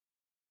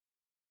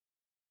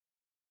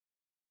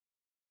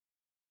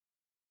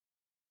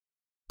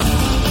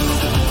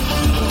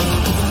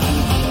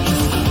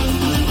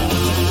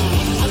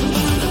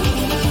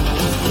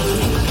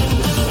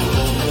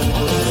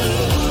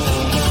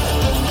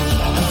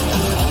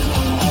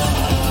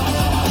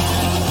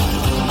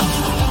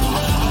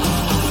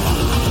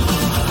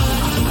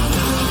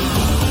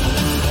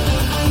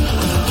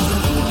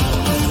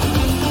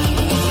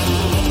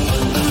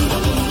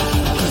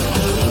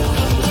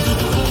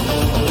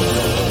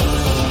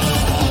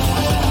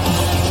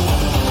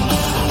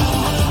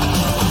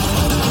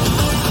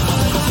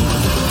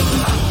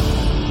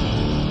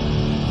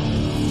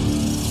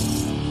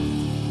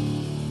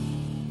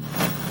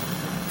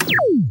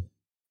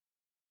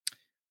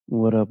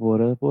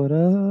What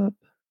up?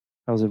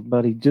 How's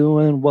everybody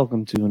doing?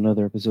 Welcome to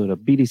another episode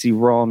of BDC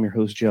Raw. I'm your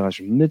host, Josh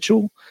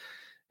Mitchell.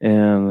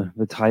 And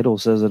the title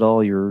says it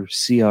all. Your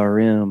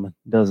CRM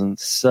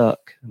doesn't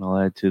suck. And I'll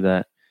add to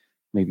that,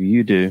 maybe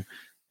you do.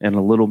 And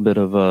a little bit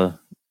of a,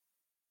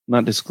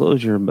 not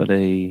disclosure, but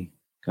a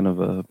kind of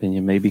a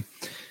opinion maybe.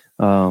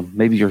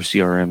 Maybe your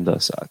CRM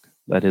does suck.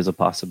 That is a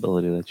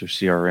possibility that your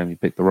CRM, you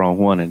picked the wrong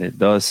one and it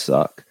does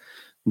suck.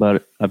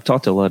 But I've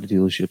talked to a lot of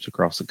dealerships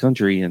across the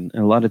country, and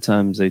a lot of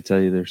times they tell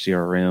you their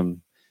CRM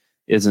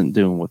isn't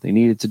doing what they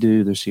need it to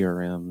do. Their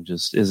CRM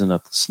just isn't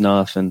up to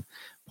snuff. And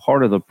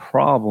part of the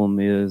problem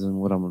is, and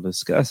what I'm going to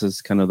discuss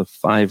is kind of the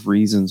 5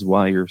 reasons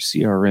why your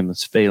CRM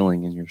is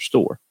failing in your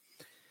store.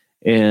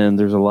 And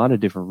there's a lot of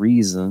different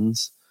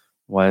reasons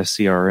why a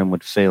CRM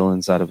would fail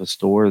inside of a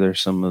store. There's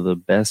some of the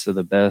best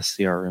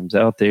CRMs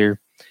out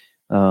there.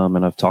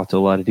 And I've talked to a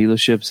lot of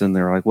dealerships, and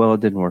they're like, well, it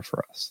didn't work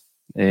for us.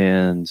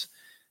 And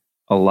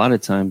a lot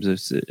of times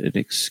it's an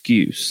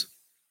excuse.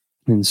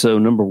 And so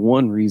number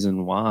one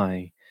reason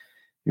why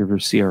your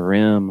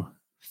CRM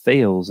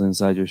fails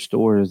inside your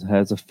store is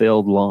has a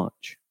failed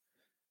launch.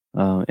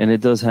 And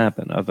it does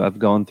happen. I've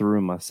gone through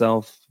it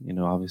myself. You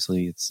know,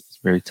 obviously it's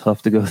very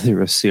tough to go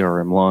through a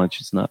CRM launch.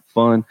 It's not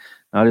fun,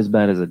 not as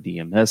bad as a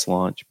DMS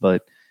launch,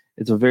 but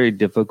it's a very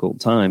difficult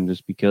time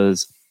just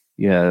because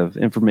you have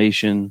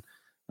information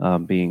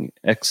being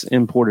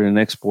imported and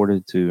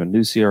exported to a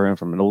new CRM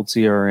from an old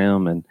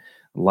CRM, and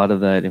a lot of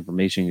that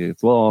information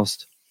gets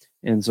lost.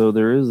 And so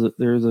there is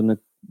an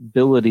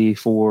ability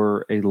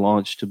for a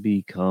launch to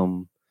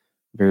become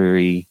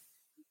very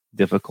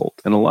difficult.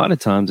 And a lot of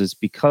times it's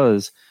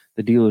because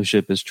the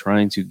dealership is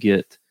trying to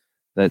get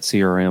that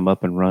CRM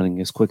up and running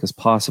as quick as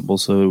possible.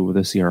 So the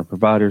CRM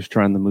provider is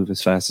trying to move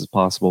as fast as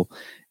possible.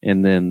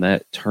 And then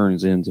that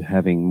turns into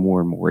having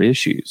more and more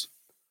issues.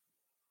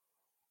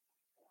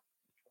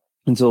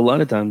 And so a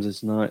lot of times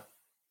it's not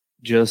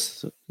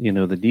just,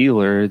 the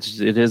dealer,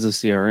 it is a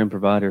CRM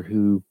provider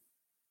who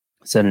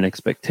set an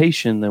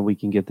expectation that we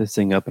can get this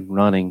thing up and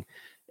running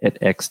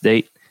at X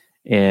date,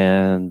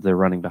 and they're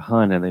running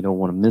behind and they don't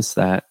want to miss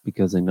that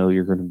because they know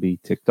you're going to be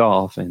ticked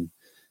off. And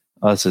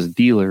us as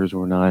dealers,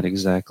 we're not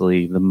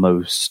exactly the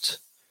most,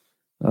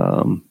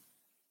 what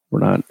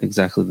I'm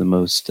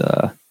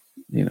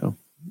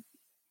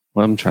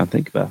trying to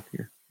think about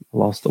here. I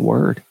lost the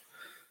word.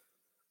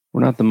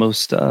 We're not the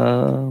most,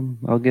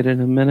 I'll get it in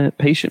a minute,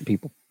 patient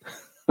people.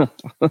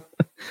 We're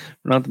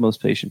not the most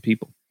patient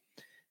people.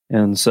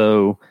 And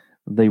so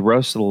they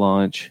rush the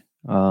launch,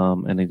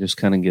 and it just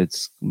kind of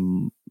gets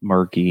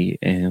murky,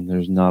 and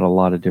there's not a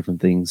lot of different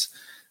things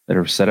that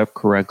are set up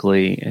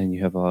correctly. And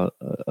you have a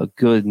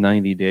good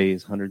 90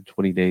 days,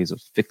 120 days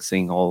of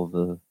fixing all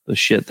of the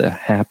shit that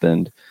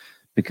happened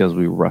because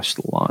we rushed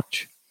the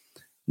launch.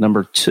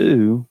 Number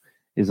 2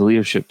 is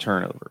leadership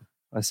turnover.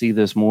 I see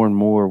this more and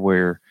more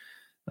where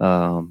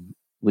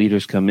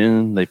leaders come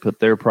in, they put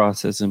their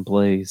process in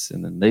place,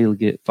 and then they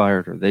get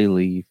fired or they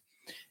leave.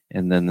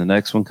 And then the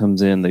next one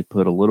comes in, they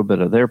put a little bit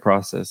of their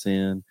process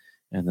in,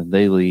 and then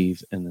they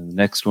leave, and then the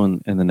next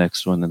one, and the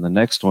next one, and the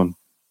next one.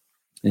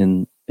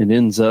 And it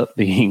ends up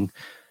being,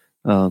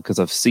 because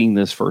I've seen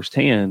this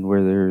firsthand,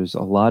 where there's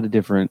a lot of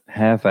different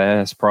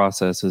half-ass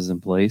processes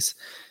in place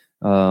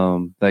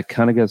that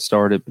kind of got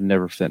started but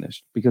never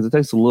finished, because it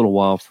takes a little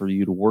while for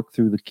you to work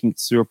through the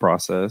kinks through a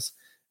process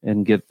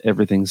and get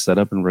everything set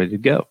up and ready to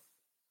go.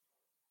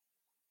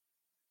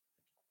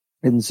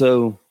 And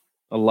so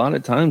a lot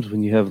of times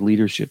when you have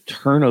leadership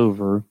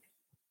turnover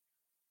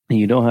and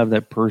you don't have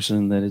that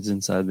person that is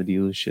inside the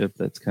dealership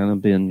that's kind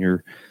of been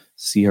your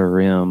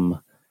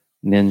CRM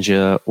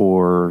ninja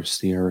or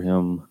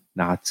CRM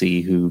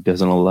Nazi who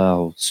doesn't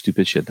allow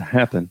stupid shit to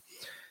happen,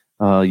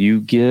 you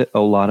get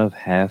a lot of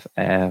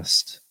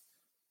half-assed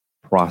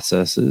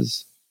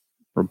processes,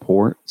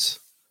 reports,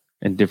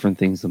 and different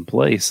things in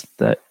place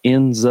that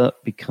ends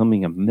up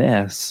becoming a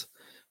mess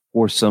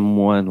for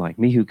someone like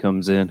me who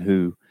comes in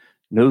who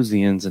knows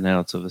the ins and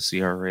outs of a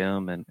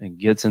CRM and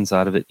gets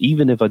inside of it.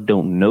 Even if I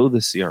don't know the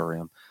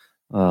CRM,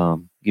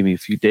 give me a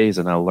few days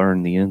and I'll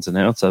learn the ins and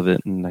outs of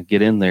it, and I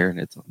get in there and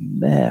it's a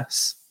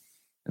mess.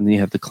 And then you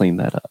have to clean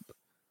that up,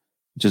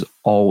 which is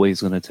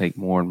always going to take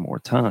more and more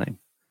time.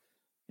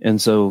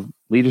 And so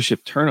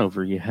leadership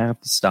turnover, you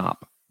have to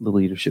stop the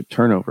leadership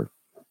turnover.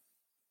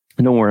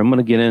 And don't worry, I'm going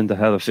to get into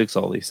how to fix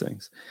all these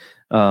things.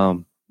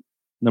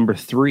 Number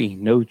 3,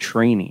 no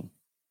training.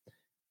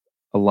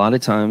 A lot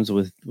of times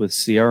with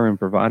CRM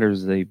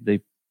providers, they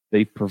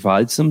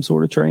provide some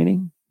sort of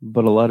training,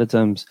 but a lot of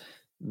times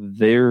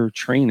their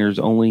trainers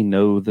only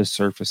know the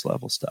surface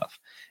level stuff.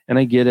 And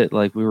I get it.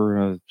 Like we were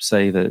going to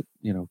say that,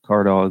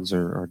 car dogs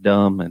are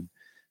dumb and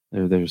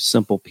they're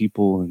simple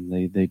people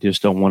and they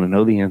just don't want to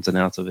know the ins and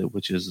outs of it,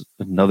 which is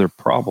another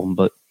problem.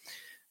 But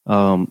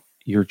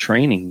your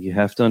training, you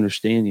have to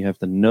understand, you have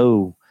to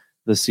know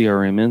the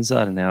CRM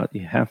inside and out.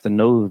 You have to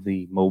know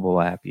the mobile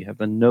app. You have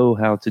to know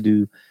how to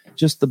do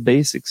just the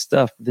basic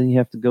stuff. But then you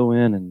have to go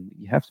in and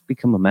you have to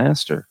become a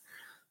master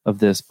of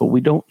this. But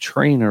we don't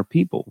train our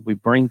people. We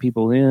bring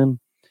people in.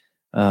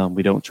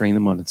 We don't train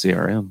them on the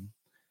CRM.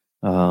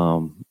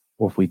 Or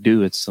if we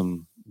do, it's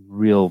some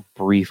real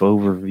brief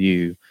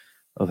overview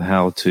of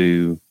how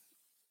to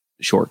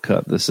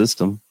shortcut the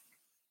system.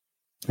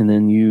 And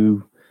then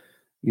you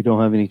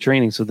don't have any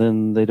training, so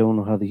then they don't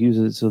know how to use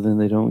it, so then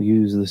they don't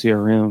use the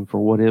CRM for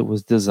what it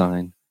was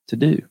designed to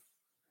do.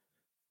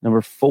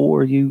 Number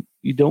 4, you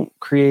don't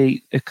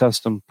create a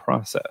custom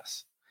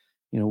process.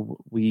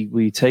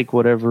 We take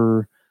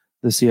whatever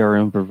the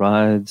CRM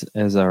provides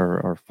as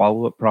our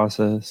follow-up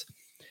process.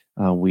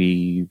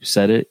 We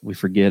set it, we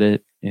forget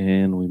it,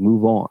 and we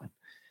move on.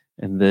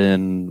 And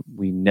then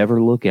we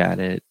never look at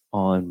it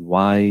on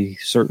why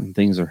certain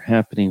things are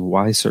happening,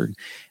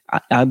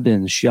 I've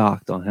been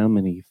shocked on how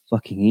many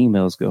fucking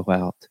emails go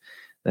out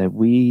that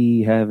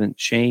we haven't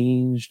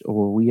changed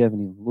or we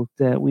haven't even looked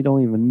at. We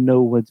don't even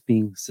know what's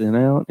being sent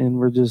out, and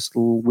we're just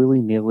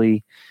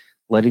willy-nilly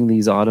letting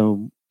these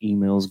auto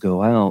emails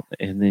go out.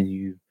 And then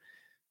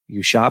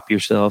you shop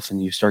yourself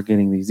and you start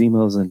getting these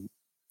emails and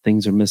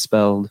things are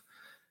misspelled.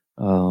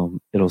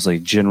 It'll say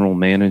general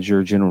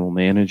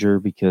manager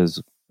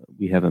because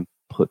we haven't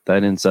put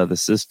that inside the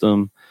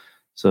system,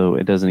 so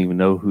it doesn't even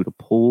know who to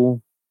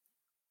pull,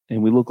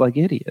 and we look like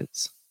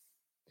idiots.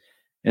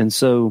 And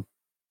so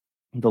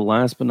the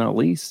last but not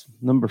least,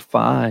 number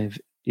 5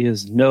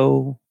 is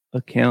no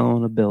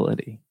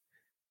accountability.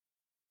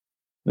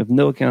 We have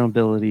no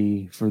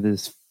accountability for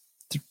this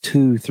 $2,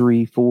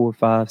 $3, $4, $5,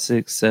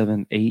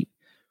 $6, $7, $8,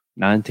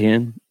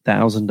 $9,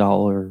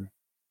 $10,000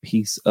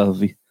 piece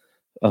of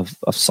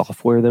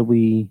software that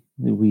we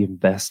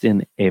invest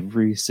in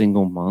every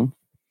single month.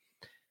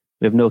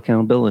 We have no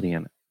accountability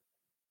in it.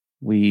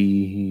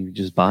 We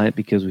just buy it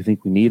because we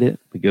think we need it.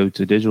 We go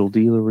to a digital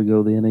dealer, we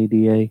go to the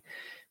NADA,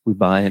 we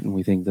buy it, and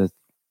we think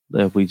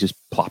that we just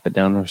plop it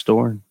down in our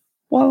store and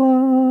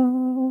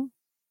voila,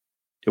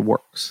 it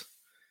works.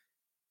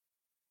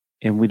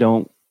 And we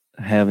don't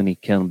have any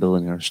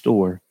accountability in our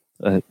store.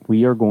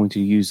 We are going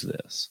to use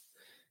this.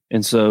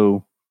 And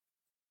so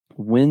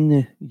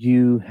when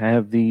you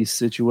have these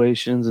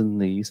situations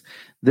and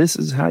this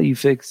is how you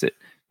fix it.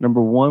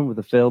 Number 1, with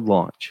a failed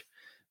launch.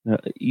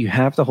 You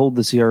have to hold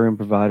the CRM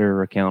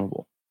provider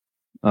accountable.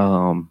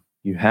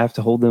 You have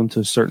to hold them to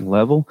a certain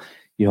level.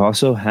 You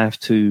also have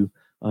to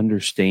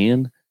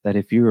understand that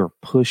if you are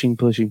pushing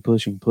for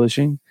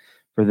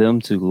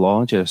them to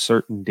launch at a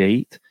certain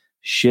date,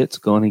 shit's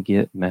going to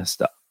get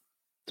messed up.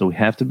 So we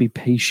have to be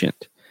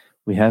patient.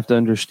 We have to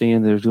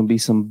understand there's going to be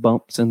some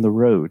bumps in the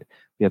road.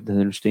 We have to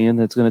understand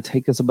that it's going to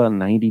take us about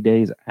 90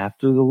 days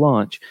after the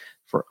launch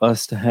for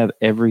us to have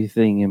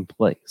everything in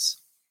place.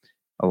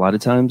 A lot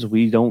of times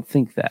we don't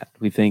think that.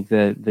 We think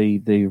that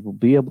they will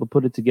be able to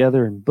put it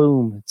together and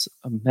boom, it's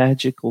a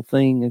magical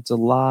thing. It's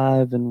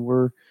alive and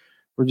we're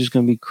just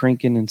going to be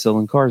cranking and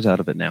selling cars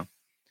out of it now.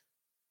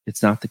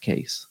 It's not the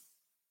case.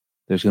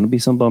 There's going to be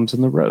some bumps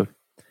in the road.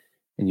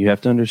 And you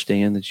have to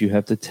understand that you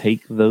have to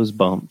take those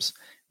bumps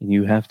and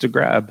you have to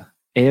grab.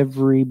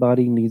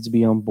 Everybody needs to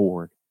be on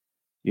board.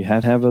 You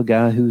have to have a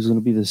guy who's going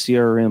to be the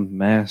CRM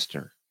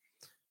master,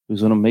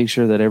 who's going to make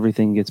sure that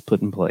everything gets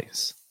put in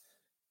place.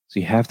 So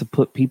you have to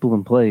put people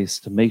in place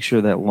to make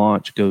sure that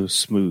launch goes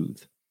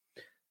smooth.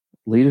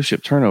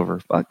 Leadership turnover.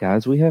 Fuck,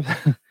 guys, we have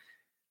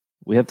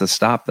to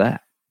stop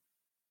that.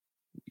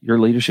 Your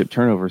leadership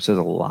turnover says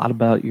a lot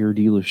about your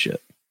dealership.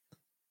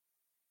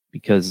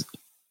 Because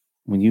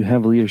when you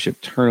have leadership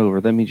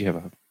turnover, that means you have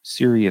a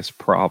serious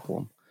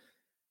problem.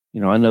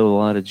 I know a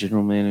lot of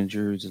general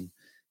managers and,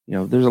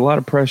 there's a lot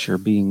of pressure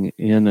being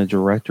in a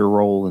director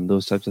role and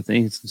those types of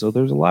things. And so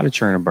there's a lot of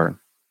churn and burn.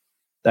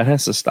 That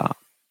has to stop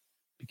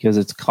because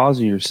it's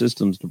causing your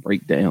systems to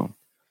break down.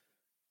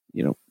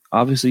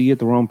 Obviously you get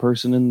the wrong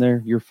person in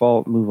there, your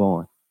fault, move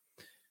on.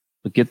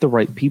 But get the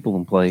right people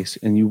in place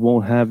and you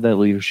won't have that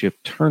leadership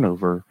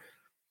turnover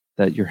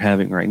that you're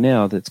having right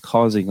now that's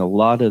causing a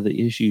lot of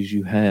the issues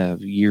you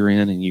have year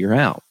in and year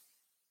out.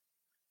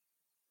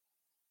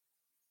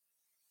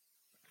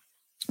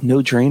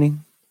 No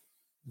training?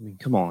 I mean,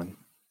 come on.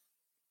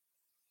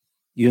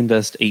 You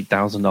invest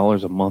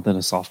 $8,000 a month in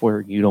a software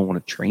and you don't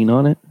want to train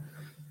on it?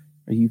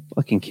 Are you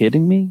fucking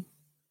kidding me?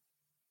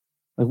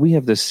 Like, we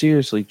have to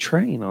seriously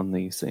train on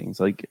these things.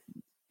 Like,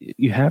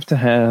 you have to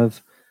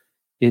have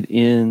it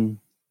in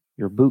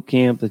your boot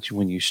camp that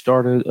when you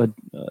start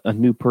a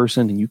new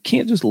person, and you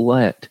can't just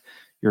let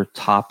your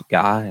top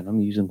guy, and I'm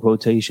using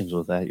quotations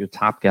with that, your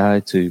top guy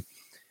to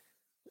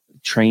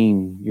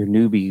train your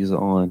newbies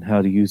on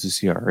how to use the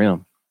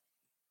CRM.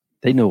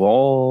 They know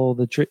all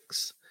the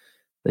tricks.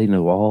 They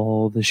know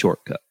all the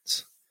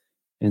shortcuts.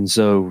 And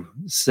so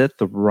set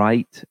the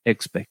right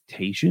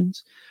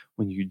expectations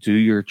when you do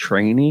your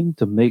training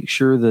to make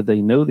sure that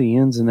they know the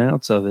ins and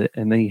outs of it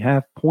and they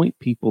have point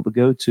people to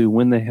go to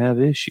when they have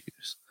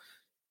issues.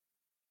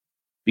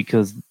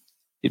 Because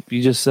if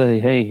you just say,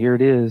 hey, here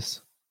it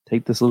is,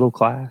 take this little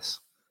class,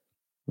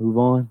 move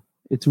on,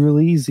 it's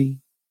real easy.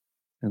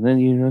 And then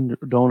you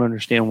don't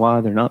understand why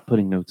they're not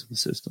putting notes in the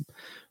system,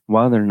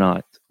 why they're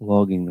not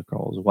logging the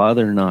calls, why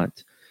they're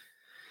not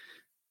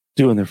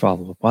doing their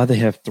follow-up, why they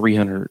have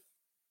 300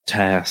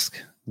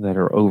 tasks that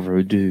are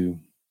overdue.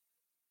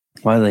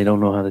 why they don't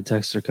know how to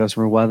text their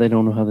customer, why they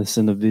don't know how to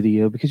send a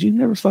video, because you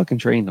never fucking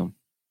trained them.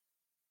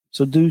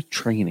 So do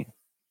training.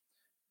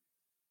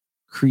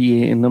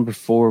 Create, and number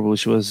 4,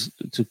 which was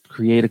to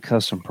create a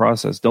custom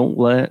process. Don't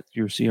let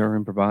your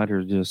CRM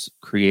provider just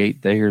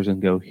create theirs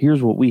and go,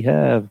 here's what we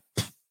have,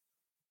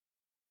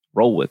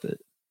 roll with it.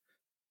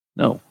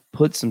 No,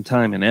 put some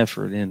time and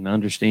effort in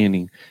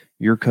understanding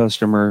your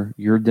customer,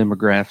 your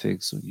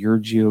demographics, your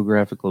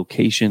geographic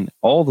location,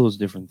 all those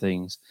different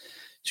things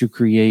to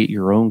create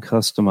your own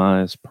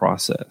customized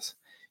process.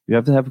 You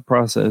have to have a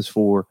process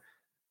for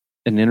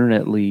an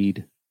internet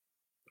lead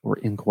or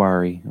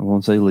inquiry. I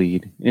won't say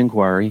lead,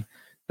 inquiry.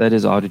 That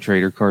is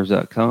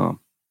AutoTraderCars.com.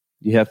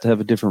 You have to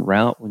have a different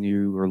route when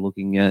you are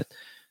looking at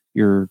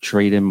your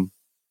trade-in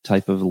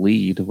type of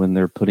lead when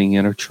they're putting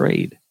in a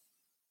trade.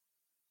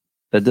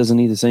 That doesn't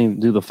need the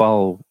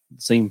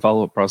same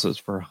follow-up process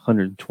for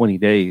 120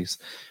 days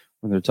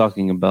when they're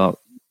talking about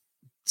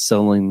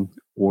selling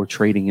or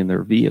trading in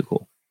their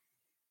vehicle.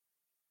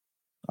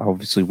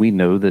 Obviously, we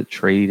know that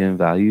trade-in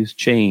values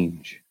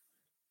change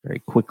very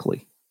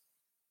quickly.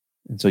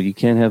 And so you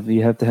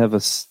have to have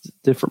a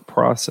different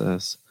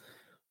process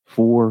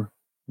for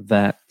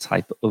that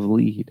type of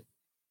lead.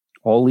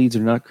 All leads are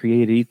not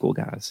created equal,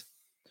 guys.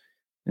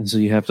 And so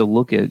you have to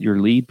look at your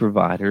lead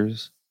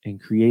providers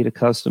and create a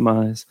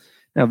customized.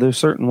 Now, there's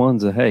certain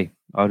ones that, hey,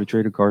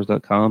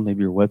 AutoTraderCars.com,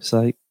 maybe your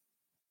website,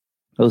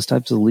 those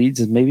types of leads,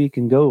 and maybe you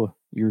can go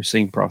your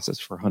same process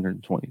for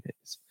 120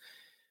 days.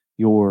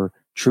 Your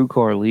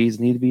TrueCar leads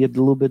need to be a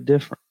little bit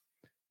different.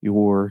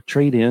 Your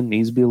trade-in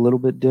needs to be a little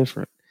bit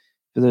different.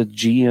 The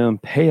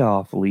GM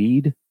payoff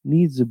lead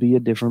needs to be a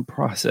different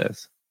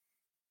process.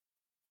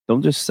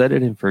 Don't just set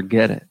it and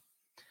forget it.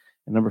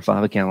 And number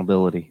 5,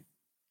 accountability.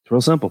 It's real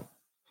simple.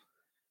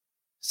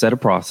 Set a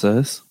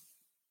process,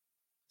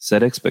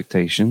 set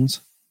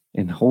expectations,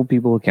 and hold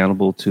people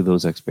accountable to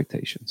those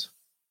expectations.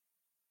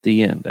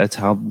 The end. That's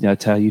how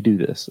you do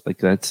this. Like,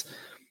 that's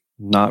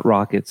not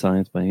rocket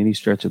science by any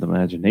stretch of the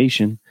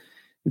imagination.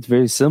 It's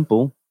very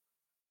simple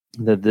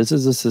that this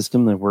is a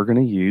system that we're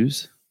going to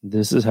use.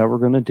 This is how we're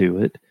going to do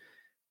it.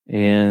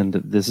 And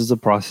this is a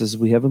process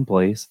we have in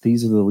place.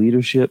 These are the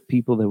leadership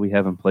people that we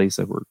have in place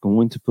that we're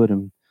going to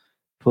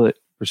put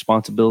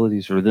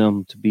responsibilities for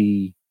them to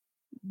be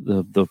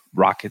the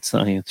rocket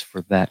science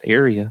for that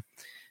area.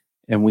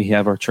 And we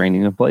have our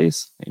training in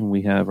place and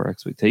we have our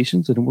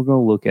expectations, and we're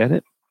going to look at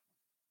it.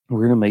 We're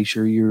going to make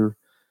sure you're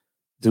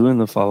doing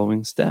the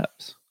following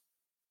steps.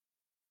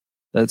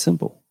 That's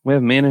simple. We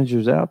have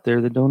managers out there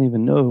that don't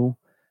even know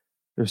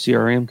their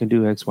CRM can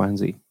do X, Y, and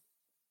Z.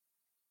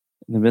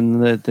 And they've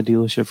been at the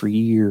dealership for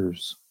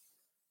years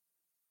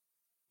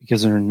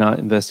because they're not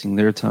investing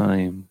their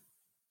time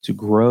to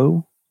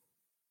grow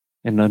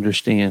and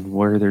understand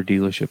where their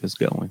dealership is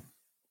going.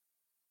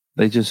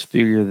 They just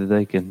figure that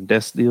they can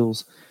desk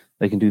deals,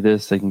 they can do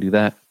this, they can do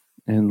that,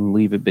 and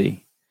leave it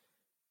be.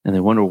 And they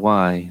wonder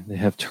why they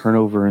have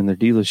turnover in their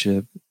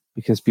dealership,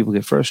 because people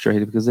get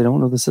frustrated because they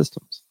don't know the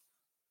systems.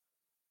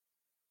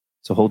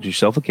 So hold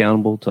yourself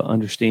accountable to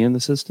understand the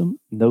system,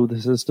 know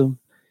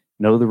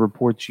the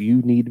reports you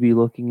need to be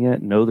looking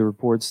at, know the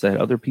reports that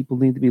other people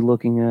need to be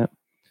looking at,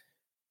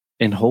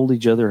 and hold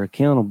each other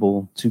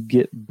accountable to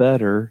get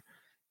better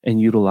in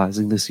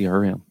utilizing the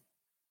CRM.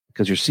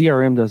 Because your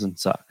CRM doesn't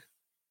suck.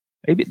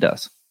 Maybe it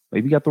does.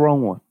 Maybe you got the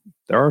wrong one.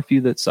 There are a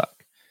few that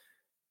suck.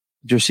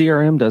 But your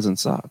CRM doesn't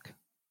suck.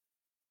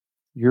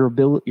 Your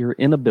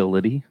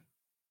inability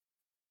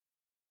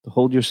to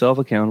hold yourself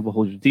accountable,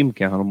 hold your team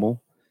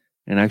accountable,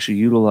 and actually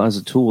utilize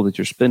a tool that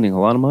you're spending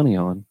a lot of money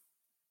on,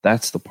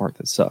 that's the part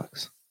that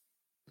sucks.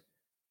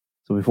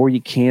 So before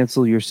you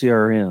cancel your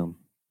CRM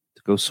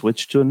to go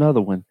switch to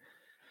another one,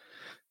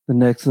 the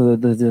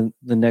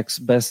next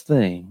best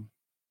thing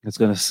that's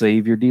going to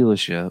save your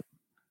dealership,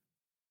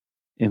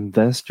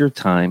 invest your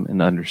time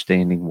in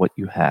understanding what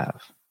you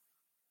have.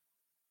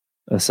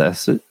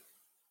 Assess it.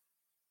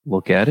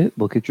 Look at it.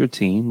 Look at your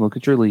team. Look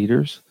at your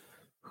leaders.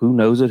 Who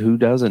knows it? Who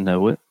doesn't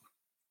know it?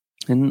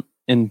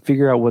 And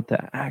figure out what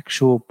the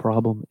actual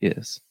problem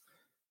is.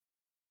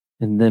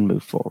 And then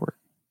move forward.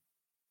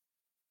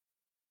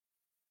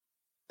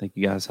 Thank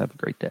you guys. Have a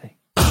great day.